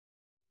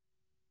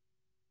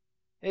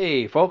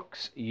Hey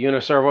folks,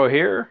 Uniservo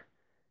here.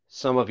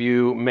 Some of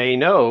you may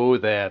know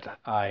that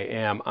I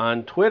am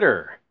on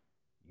Twitter,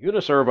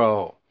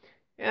 Uniservo,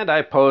 and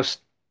I post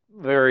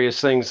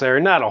various things there.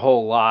 Not a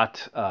whole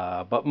lot,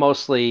 but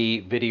mostly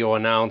video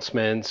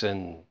announcements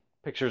and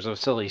pictures of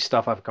silly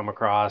stuff I've come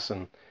across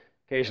and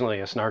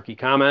occasionally a snarky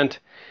comment.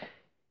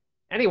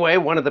 Anyway,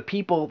 one of the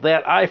people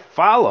that I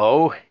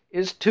follow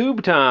is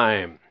Tube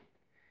Time.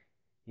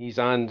 He's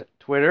on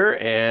Twitter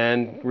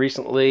and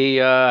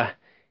recently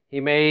he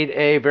made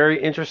a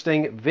very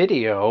interesting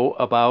video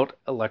about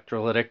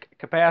electrolytic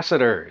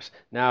capacitors.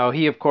 Now,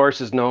 he, of course,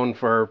 is known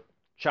for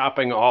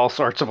chopping all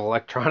sorts of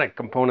electronic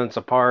components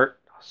apart,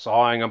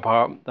 sawing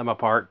them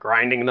apart,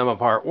 grinding them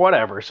apart,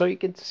 whatever, so you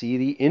can see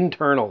the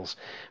internals.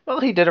 Well,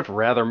 he did a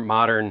rather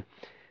modern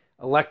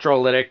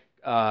electrolytic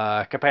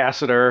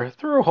capacitor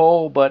through a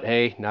hole, but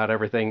hey, not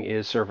everything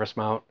is surface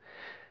mount.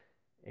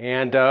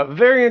 And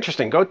very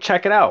interesting. Go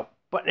check it out.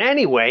 But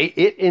anyway,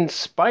 it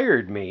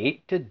inspired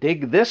me to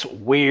dig this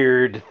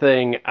weird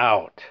thing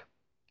out.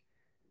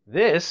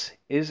 This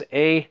is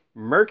a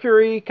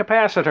Mercury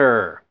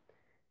capacitor.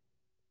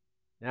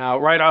 Now,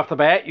 right off the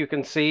bat, you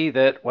can see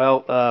that,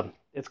 well,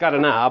 it's got a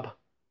knob.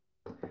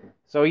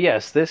 So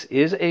yes, this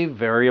is a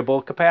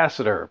variable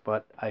capacitor,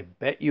 but I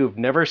bet you've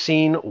never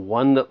seen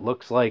one that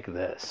looks like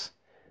this.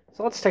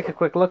 So let's take a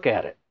quick look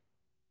at it.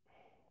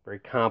 Very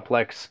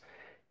complex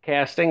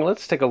casting.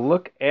 Let's take a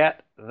look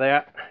at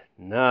that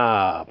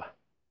knob.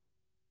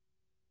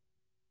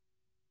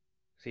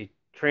 See,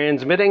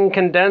 transmitting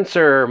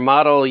condenser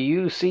model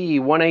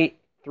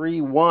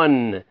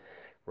UC-1831,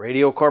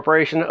 Radio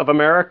Corporation of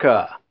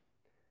America,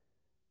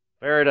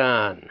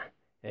 Faradon.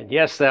 And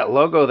yes, that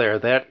logo there,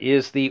 that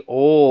is the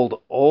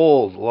old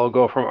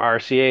logo from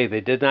RCA. They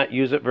did not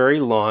use it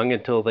very long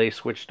until they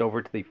switched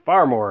over to the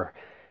far more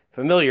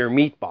familiar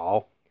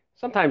meatball.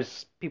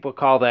 Sometimes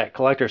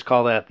collectors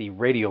call that the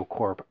Radio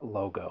Corp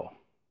logo.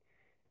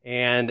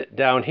 And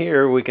down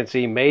here we can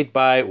see made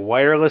by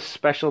Wireless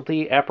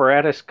Specialty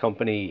Apparatus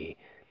Company,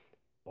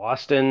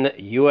 Boston,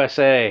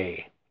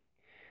 USA.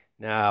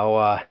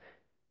 Now,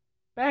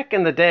 back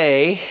in the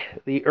day,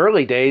 the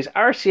early days,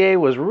 RCA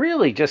was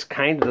really just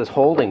kind of this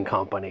holding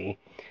company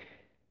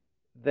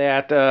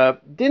that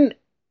didn't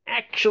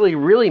actually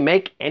really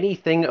make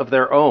anything of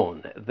their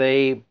own.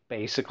 They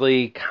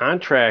basically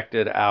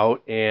contracted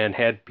out and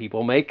had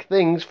people make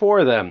things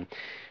for them.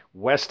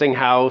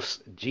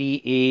 Westinghouse,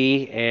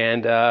 GE,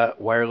 and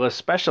Wireless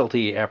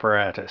Specialty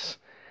Apparatus.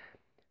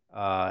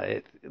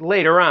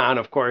 Later on,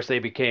 of course, they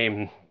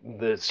became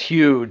this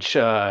huge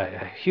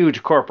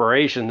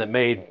corporation that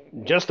made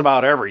just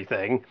about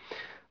everything.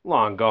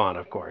 Long gone,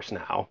 of course,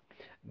 now.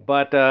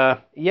 But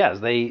yes,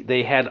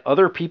 they had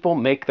other people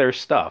make their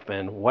stuff,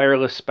 and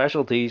Wireless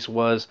Specialties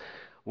was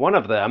one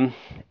of them.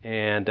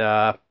 And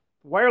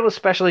Wireless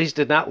Specialties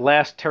did not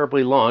last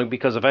terribly long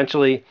because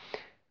eventually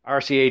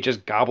RCA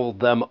just gobbled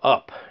them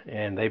up,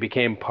 and they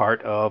became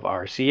part of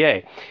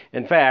RCA.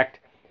 In fact,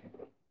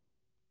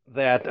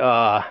 that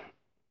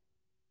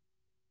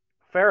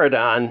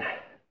Faradon,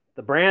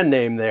 the brand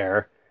name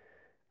there,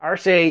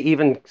 RCA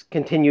even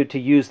continued to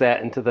use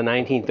that into the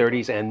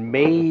 1930s and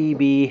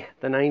maybe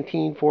the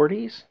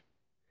 1940s.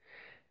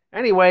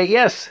 Anyway,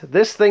 yes,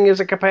 this thing is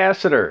a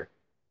capacitor,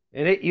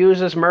 and it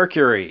uses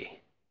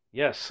mercury.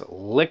 Yes,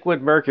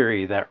 liquid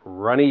mercury, that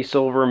runny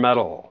silver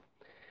metal.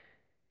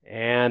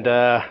 And,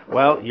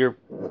 well, you're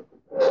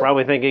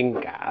probably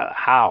thinking,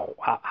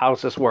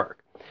 how's this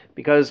work?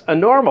 Because a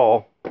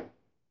normal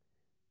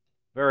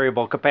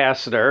variable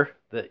capacitor,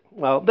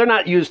 well, they're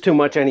not used too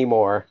much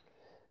anymore,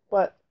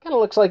 but kind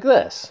of looks like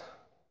this.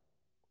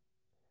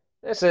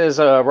 This is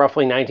a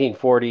roughly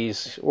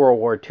 1940s World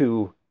War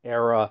II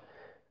era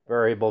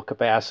variable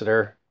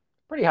capacitor.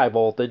 Pretty high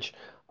voltage.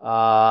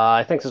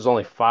 I think this is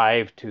only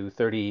 5 to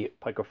 30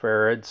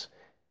 picofarads.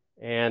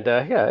 And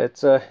yeah,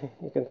 it's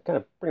you can kind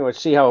of pretty much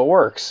see how it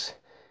works.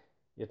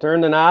 You turn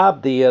the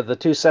knob, the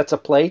two sets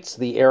of plates,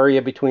 the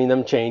area between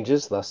them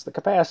changes, thus the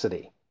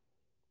capacity.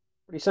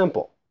 Pretty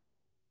simple.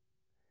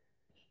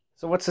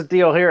 So what's the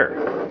deal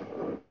here?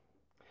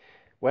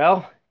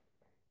 Well,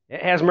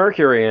 it has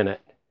mercury in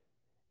it.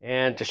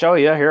 And to show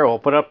you, here, we'll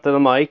put it up to the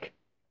mic.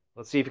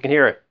 Let's see if you can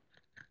hear it.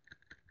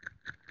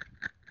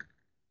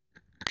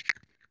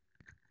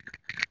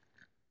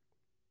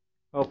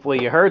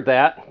 Hopefully you heard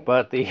that,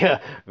 but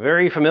the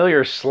very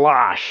familiar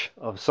slosh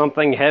of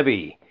something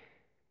heavy.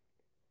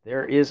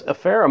 There is a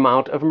fair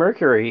amount of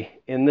mercury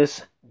in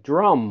this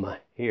drum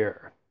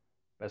here.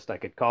 Best I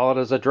could call it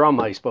as a drum,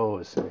 I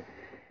suppose.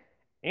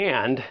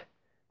 And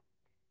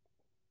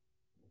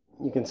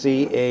you can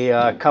see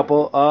a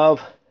couple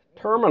of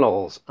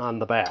terminals on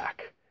the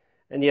back.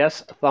 And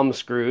yes, thumb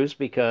screws,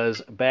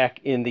 because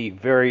back in the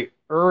very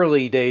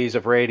early days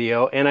of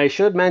radio, and I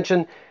should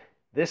mention,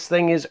 this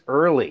thing is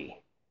early.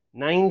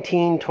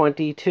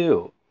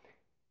 1922.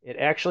 It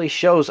actually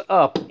shows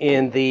up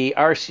in the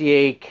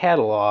RCA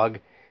catalog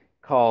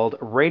called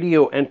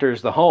Radio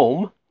Enters the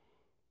Home.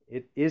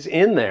 It is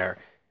in there.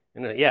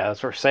 And yeah, it's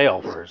for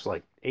sale for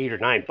like $8 or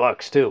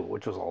 $9 too,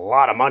 which was a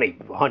lot of money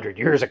 100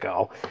 years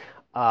ago.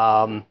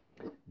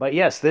 But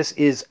yes, this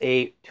is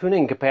a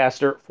tuning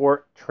capacitor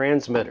for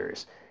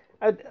transmitters.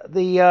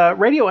 The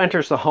Radio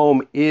Enters the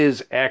Home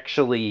is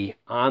actually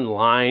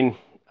online.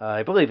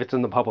 I believe it's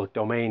in the public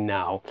domain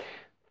now.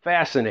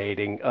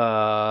 Fascinating.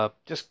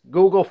 Just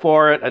Google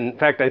for it. In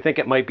fact, I think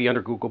it might be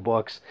under Google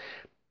Books.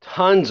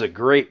 Tons of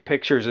great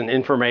pictures and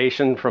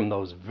information from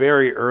those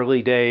very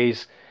early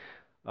days.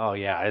 Oh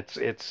yeah,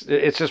 it's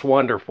just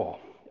wonderful.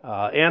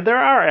 And there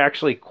are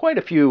actually quite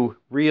a few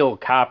real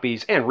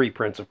copies and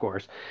reprints, of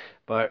course,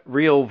 but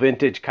real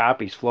vintage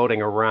copies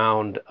floating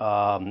around,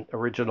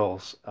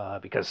 originals,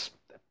 because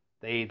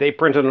they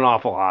printed an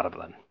awful lot of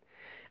them.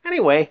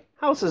 Anyway,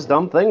 how's this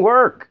dumb thing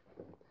work?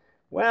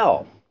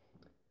 Well,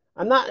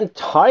 I'm not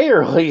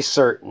entirely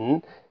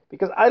certain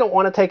because I don't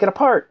want to take it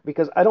apart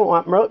because I don't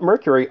want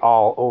mercury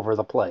all over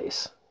the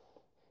place.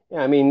 Yeah,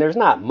 I mean, there's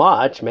not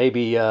much,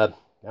 maybe, I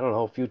don't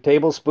know, a few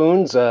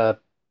tablespoons, 30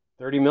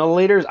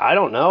 milliliters, I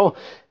don't know.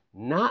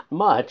 Not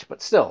much,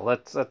 but still,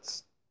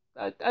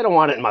 I don't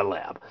want it in my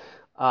lab.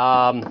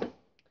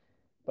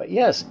 But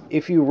yes,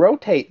 if you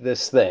rotate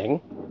this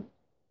thing,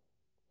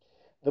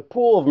 the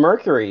pool of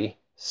mercury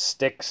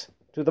sticks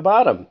to the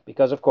bottom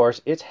because, of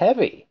course, it's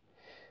heavy.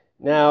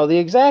 Now, the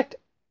exact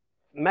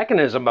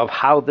mechanism of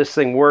how this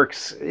thing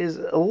works is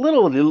a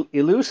little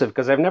elusive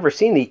because I've never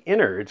seen the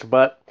innards,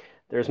 but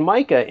there's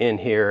mica in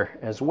here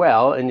as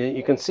well, and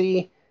you can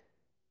see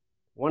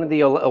one of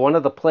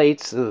the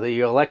plates,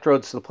 the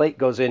electrodes to the plate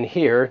goes in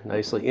here,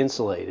 nicely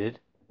insulated.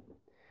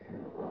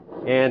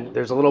 And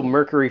there's a little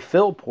mercury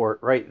fill port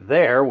right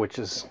there, which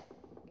has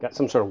got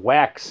some sort of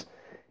wax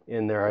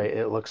in there,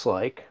 it looks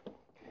like.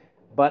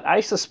 But I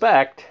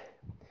suspect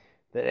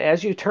that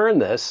as you turn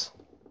this,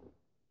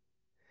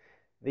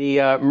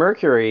 the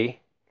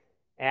mercury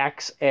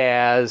acts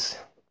as,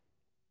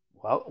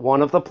 well,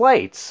 one of the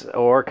plates,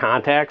 or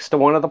contacts to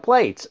one of the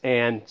plates,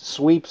 and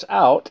sweeps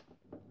out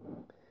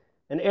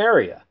an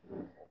area.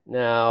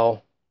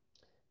 Now,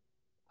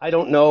 I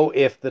don't know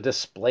if the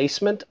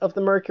displacement of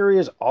the mercury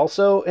is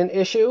also an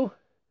issue,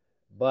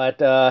 but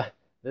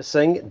this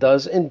thing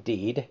does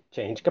indeed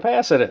change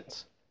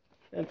capacitance.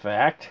 In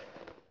fact,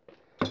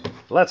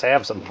 let's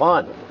have some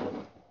fun.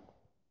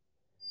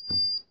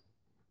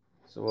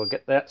 So we'll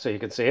get that so you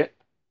can see it.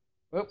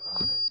 Whoop,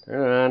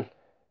 turn it on.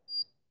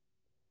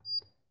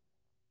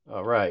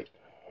 All right.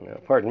 Now,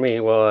 pardon me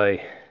while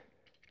I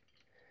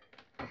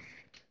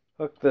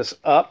hook this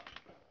up.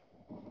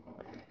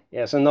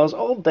 Yes, in those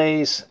old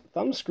days,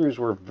 thumb screws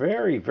were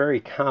very,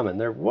 very common.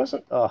 There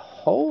wasn't a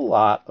whole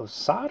lot of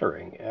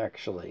soldering,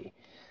 actually.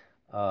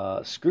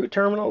 Screw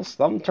terminals,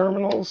 thumb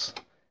terminals,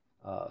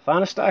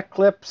 phonostock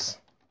clips.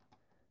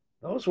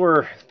 Those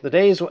were the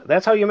days,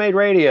 that's how you made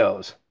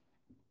radios.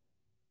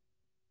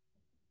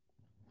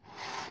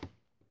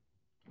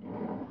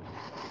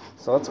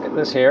 So let's get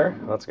this here.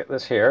 Let's get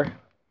this here.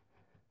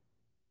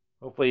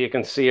 Hopefully you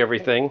can see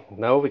everything.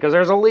 No, because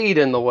there's a lead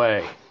in the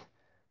way.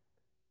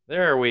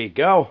 There we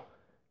go.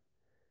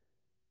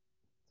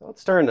 So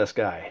let's turn this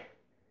guy.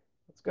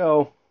 Let's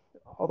go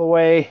all the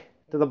way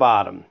to the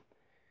bottom.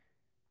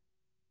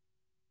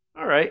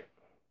 All right,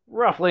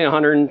 roughly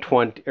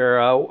 120 or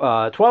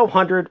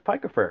 1200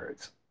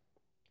 picofarads.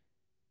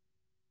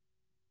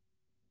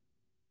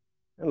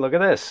 And look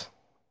at this.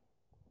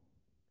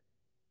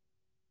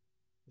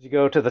 As you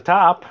go to the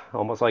top,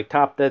 almost like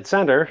top dead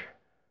center,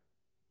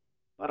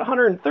 about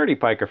 130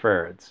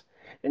 picofarads.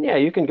 And yeah,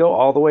 you can go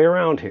all the way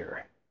around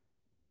here.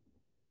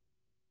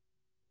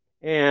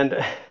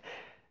 And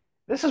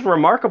this is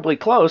remarkably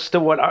close to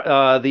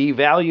what the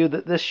value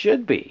that this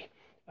should be.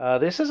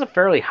 This is a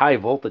fairly high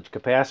voltage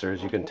capacitor,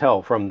 as you can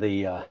tell from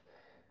the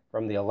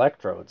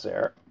electrodes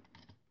there.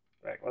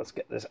 Right, let's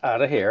get this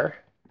out of here.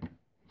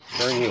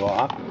 Turn you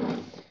off.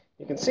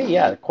 You can see,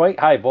 yeah, quite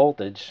high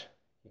voltage.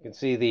 You can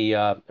see the,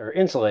 or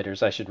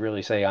insulators, I should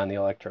really say, on the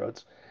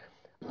electrodes.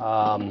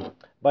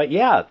 But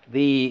yeah,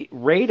 the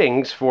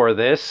ratings for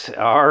this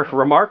are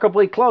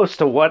remarkably close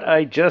to what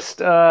I just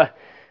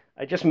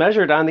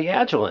measured on the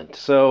Agilent.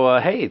 So,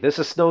 hey, this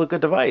is still a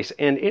good device.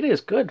 And it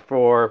is good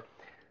for,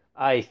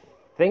 I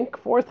think,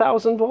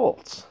 4,000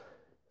 volts.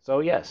 So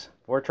yes,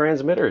 for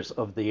transmitters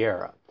of the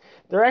era.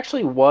 There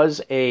actually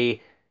was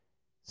a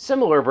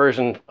similar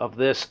version of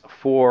this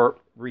for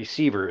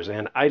receivers,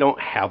 and I don't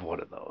have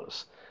one of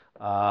those.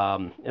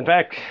 In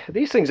fact,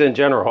 these things in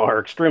general are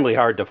extremely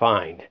hard to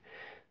find.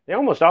 They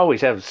almost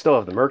always still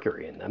have the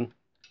mercury in them.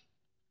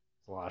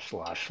 Slosh,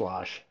 slosh,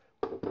 slosh.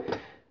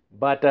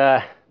 But,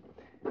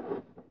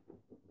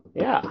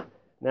 yeah.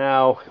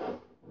 Now,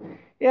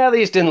 yeah,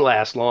 these didn't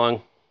last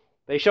long.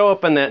 They show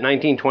up in that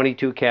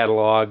 1922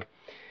 catalog.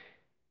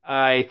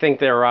 I think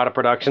they were out of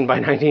production by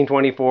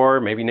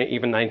 1924, maybe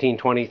even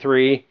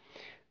 1923.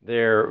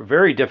 They're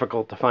very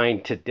difficult to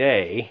find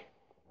today.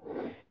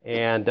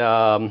 And,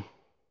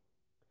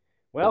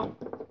 well,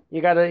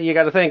 you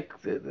gotta think,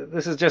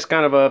 this is just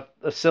kind of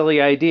a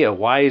silly idea.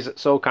 Why is it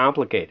so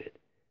complicated?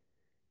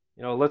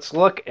 You know, let's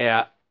look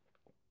at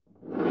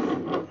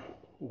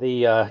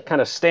the kind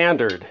of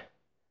standard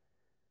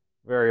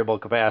variable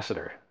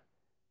capacitor.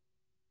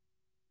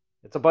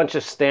 It's a bunch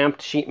of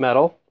stamped sheet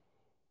metal,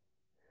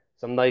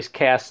 some nice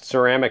cast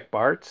ceramic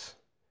parts.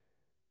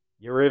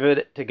 You rivet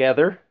it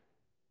together.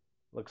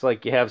 Looks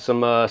like you have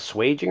some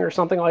swaging or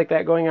something like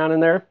that going on in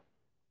there.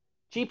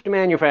 Cheap to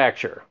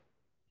manufacture.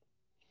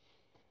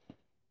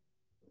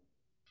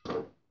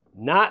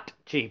 Not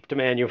cheap to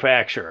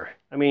manufacture.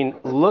 I mean,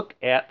 look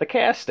at the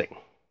casting.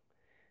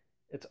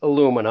 It's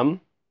aluminum.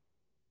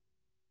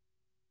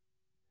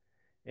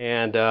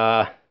 And,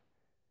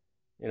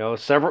 you know,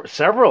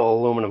 several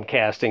aluminum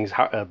castings,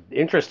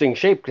 interesting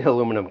shaped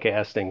aluminum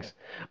castings.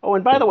 Oh,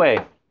 and by the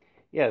way,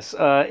 yes,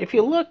 if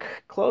you look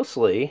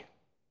closely,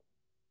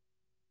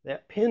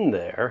 that pin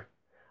there,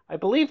 I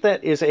believe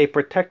that is a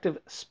protective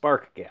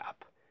spark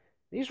gap.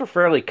 These were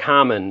fairly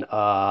common.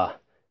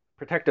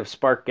 Protective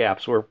spark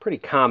gaps were pretty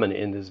common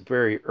in these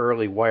very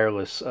early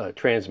wireless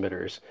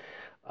transmitters.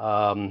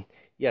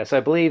 Yes, I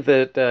believe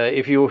that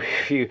if you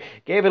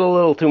gave it a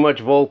little too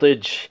much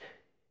voltage,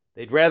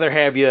 they'd rather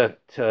have you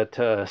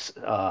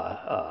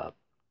to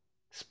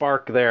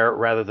spark there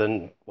rather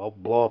than, well,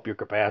 blow up your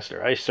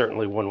capacitor. I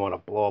certainly wouldn't want to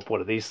blow up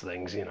one of these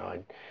things. You know,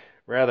 I'd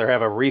rather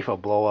have a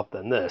reefa blow up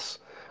than this.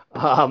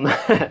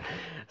 Yeah,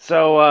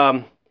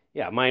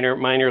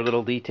 minor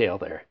little detail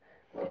there.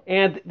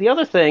 And the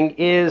other thing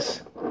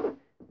is,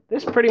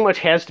 this pretty much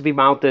has to be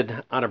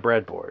mounted on a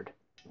breadboard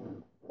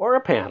or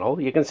a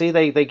panel. You can see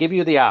they give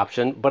you the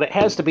option, but it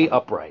has to be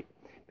upright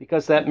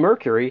because that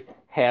mercury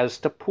has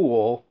to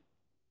pool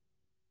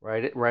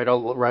right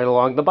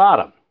along the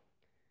bottom.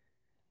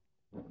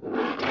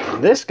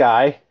 This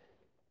guy,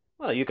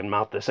 well, you can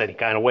mount this any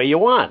kind of way you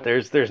want.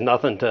 There's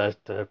nothing to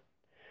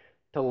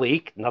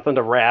leak, nothing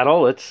to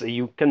rattle.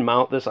 You can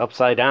mount this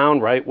upside down,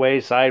 right way,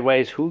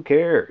 sideways, who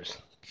cares?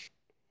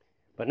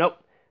 But nope,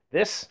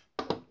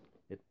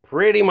 it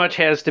pretty much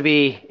has to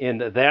be in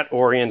that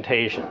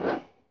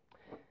orientation.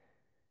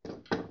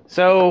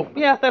 So,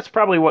 yeah, that's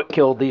probably what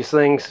killed these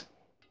things.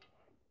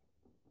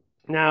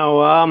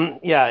 Now,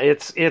 yeah,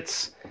 it's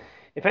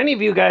if any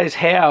of you guys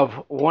have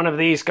one of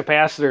these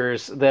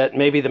capacitors that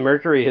maybe the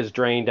mercury has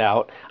drained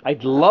out,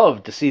 I'd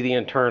love to see the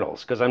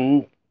internals, because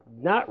I'm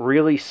not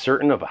really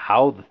certain of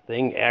how the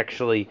thing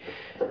actually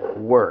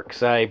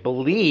works. I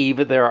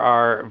believe there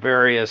are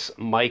various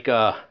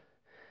mica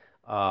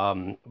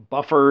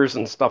buffers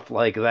and stuff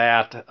like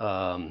that.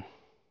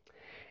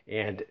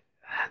 And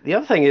the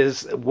other thing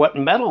is, what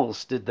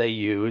metals did they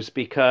use?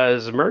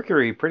 Because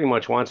mercury pretty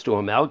much wants to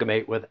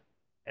amalgamate with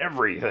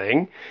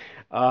everything.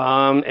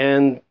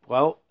 And,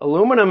 well,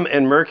 aluminum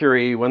and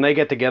mercury, when they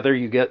get together,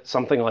 you get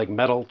something like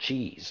metal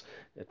cheese.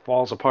 It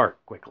falls apart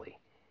quickly.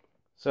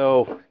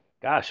 So,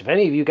 gosh, if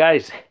any of you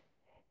guys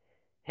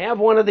have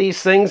one of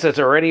these things that's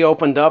already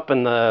opened up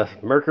and the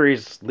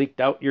mercury's leaked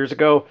out years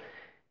ago,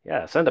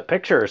 yeah, send a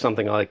picture or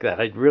something like that.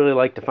 I'd really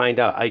like to find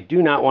out. I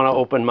do not want to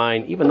open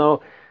mine, even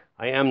though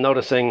I am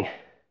noticing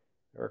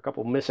there are a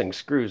couple missing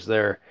screws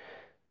there.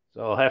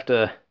 So I'll have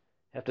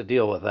to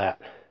deal with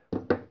that.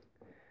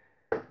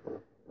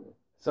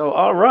 So,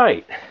 all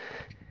right.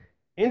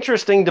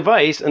 Interesting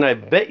device, and I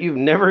bet you've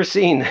never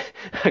seen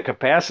a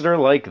capacitor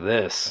like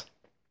this.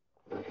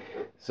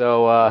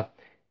 So,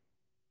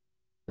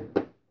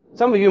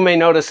 some of you may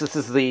notice this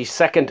is the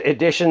second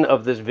edition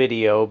of this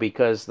video,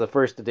 because the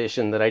first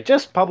edition that I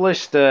just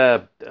published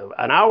an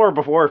hour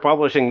before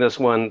publishing this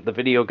one, the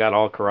video got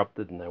all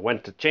corrupted, and I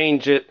went to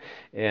change it,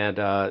 and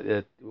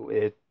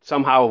it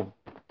somehow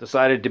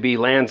decided to be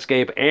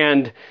landscape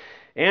and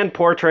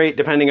portrait,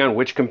 depending on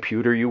which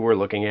computer you were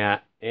looking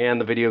at,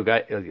 and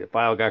the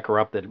file got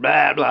corrupted,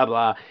 blah, blah,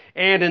 blah.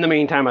 And in the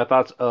meantime, I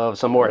thought of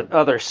some more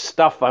other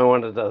stuff I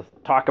wanted to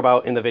talk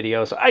about in the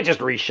video, so I just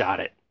reshot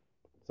it.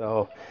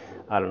 So,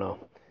 I don't know.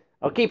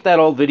 I'll keep that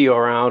old video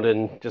around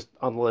and just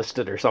unlist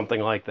it or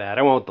something like that.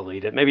 I won't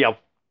delete it. Maybe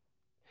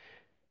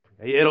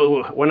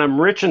when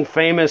I'm rich and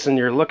famous and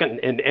you're looking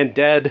and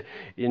dead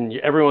and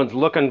everyone's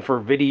looking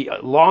for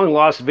long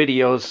lost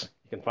videos,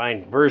 you can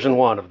find version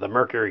 1 of the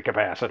Mercury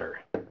Capacitor.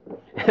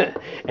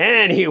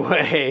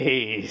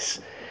 Anyways,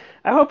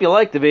 I hope you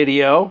liked the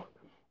video,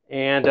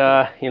 and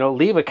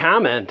leave a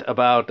comment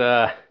about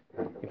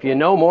if you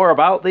know more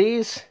about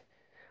these.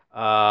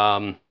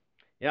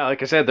 Yeah,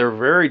 like I said, they're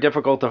very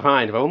difficult to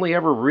find. I've only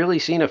ever really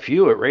seen a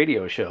few at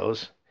radio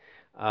shows.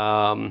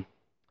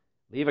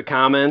 Leave a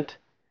comment.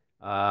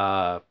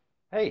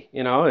 Hey,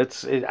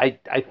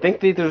 I think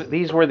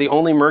these were the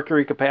only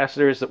mercury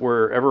capacitors that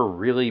were ever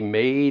really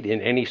made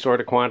in any sort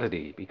of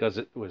quantity, because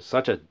it was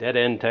such a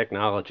dead-end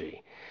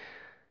technology.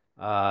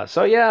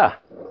 So yeah,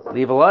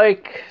 leave a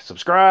like,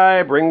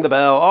 subscribe, ring the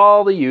bell,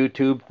 all the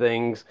YouTube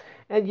things.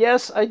 And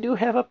yes, I do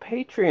have a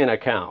Patreon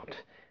account.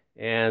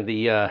 And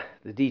the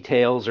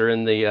details are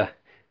in the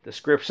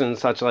description and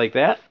such like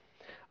that.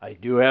 I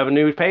do have a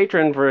new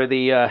patron for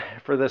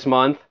this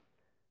month,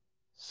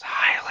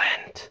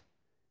 Silent.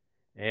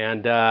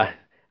 And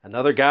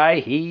another guy,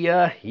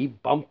 he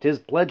bumped his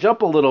pledge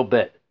up a little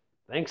bit.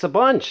 Thanks a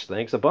bunch.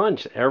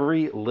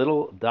 Every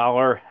little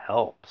dollar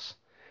helps.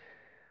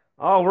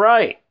 All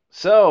right.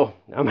 So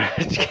I'm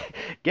gonna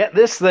get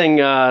this thing,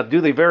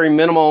 do the very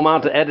minimal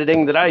amount of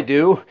editing that I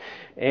do,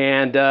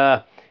 and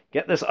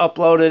get this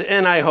uploaded.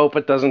 And I hope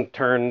it doesn't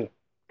turn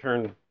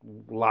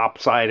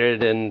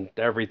lopsided and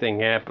everything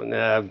happen.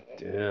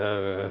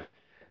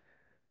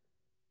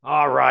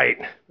 All right,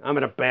 I'm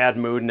in a bad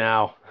mood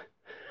now.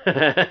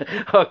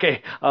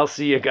 Okay, I'll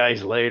see you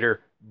guys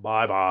later.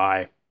 Bye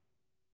bye.